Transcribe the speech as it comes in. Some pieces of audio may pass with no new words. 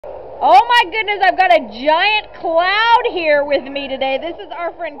Oh my goodness, I've got a giant cloud here with me today. This is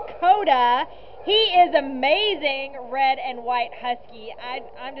our friend Koda. He is amazing, red and white husky.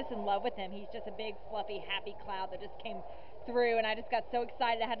 I'm just in love with him. He's just a big, fluffy, happy cloud that just came through, and I just got so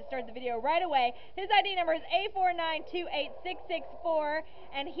excited I had to start the video right away. His ID number is A4928664,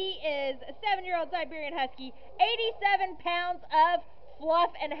 and he is a 7-year-old Siberian Husky, 87 pounds of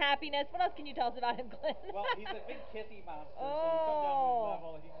fluff and happiness. What else can you tell us about him, Glenn? Well, he's a big kissy monster, so you come down to his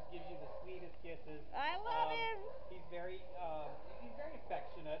level, he just gives you the sweetest kisses. I love him. He's very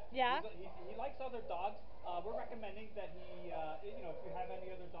affectionate. Yeah. He likes other dogs. We're recommending that he, if you have any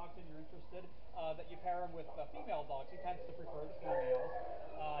other dogs and you're interested, that you pair him with female dogs. He tends to prefer the females.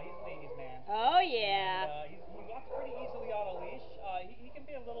 He's a ladies' man. Oh, yeah. And, he walks pretty easily on a leash. He can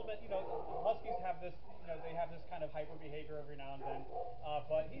be a little bit, Huskies have this, they have this kind of hyper behavior every now and then.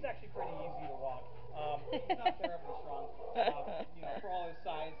 But he's actually pretty easy to walk. He's not terribly strong, for all his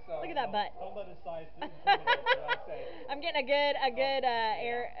size. So look at that butt. Don't let his size intimidate you, I'd say. I'm getting a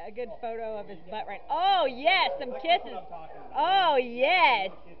good photo of his butt right. Oh yes, some kisses. Oh yes.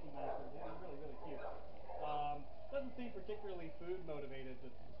 He's really, really cute. Doesn't seem particularly food motivated at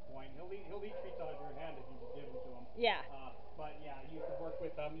this point. He'll eat treats out of your hand if you give them to him. Yeah. But yeah, you can work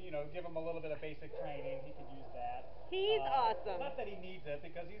with him. Give him a little bit of basic training. He could use that. He's awesome. Not that he needs it,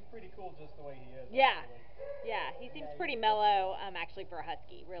 because he's pretty cool just the way he is. Yeah. Actually. Yeah, he seems pretty mellow, actually, for a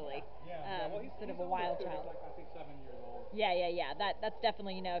husky, really. Yeah. Well, he's sort of a wild child. He's like, I think, 7 years old. Yeah. That's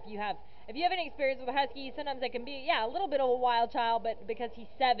definitely, if you have any experience with a husky, sometimes they can be, a little bit of a wild child, but because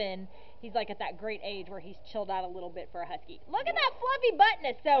he's 7, he's like at that great age where he's chilled out a little bit for a husky. Look at that fluffy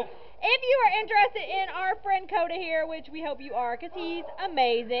buttness. So if you are interested in our friend Koda here, which we hope you are, because he's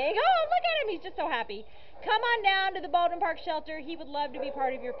amazing. Oh, look at him. He's just so happy. Come on down to the Baldwin Park shelter. He would love to be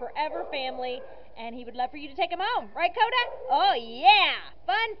part of your forever family, and he would love for you to take him home. Right, Koda? Oh, yeah.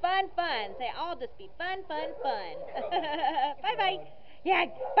 Fun. Say, I'll just be fun. Bye-bye. Yeah,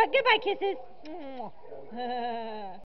 but goodbye kisses.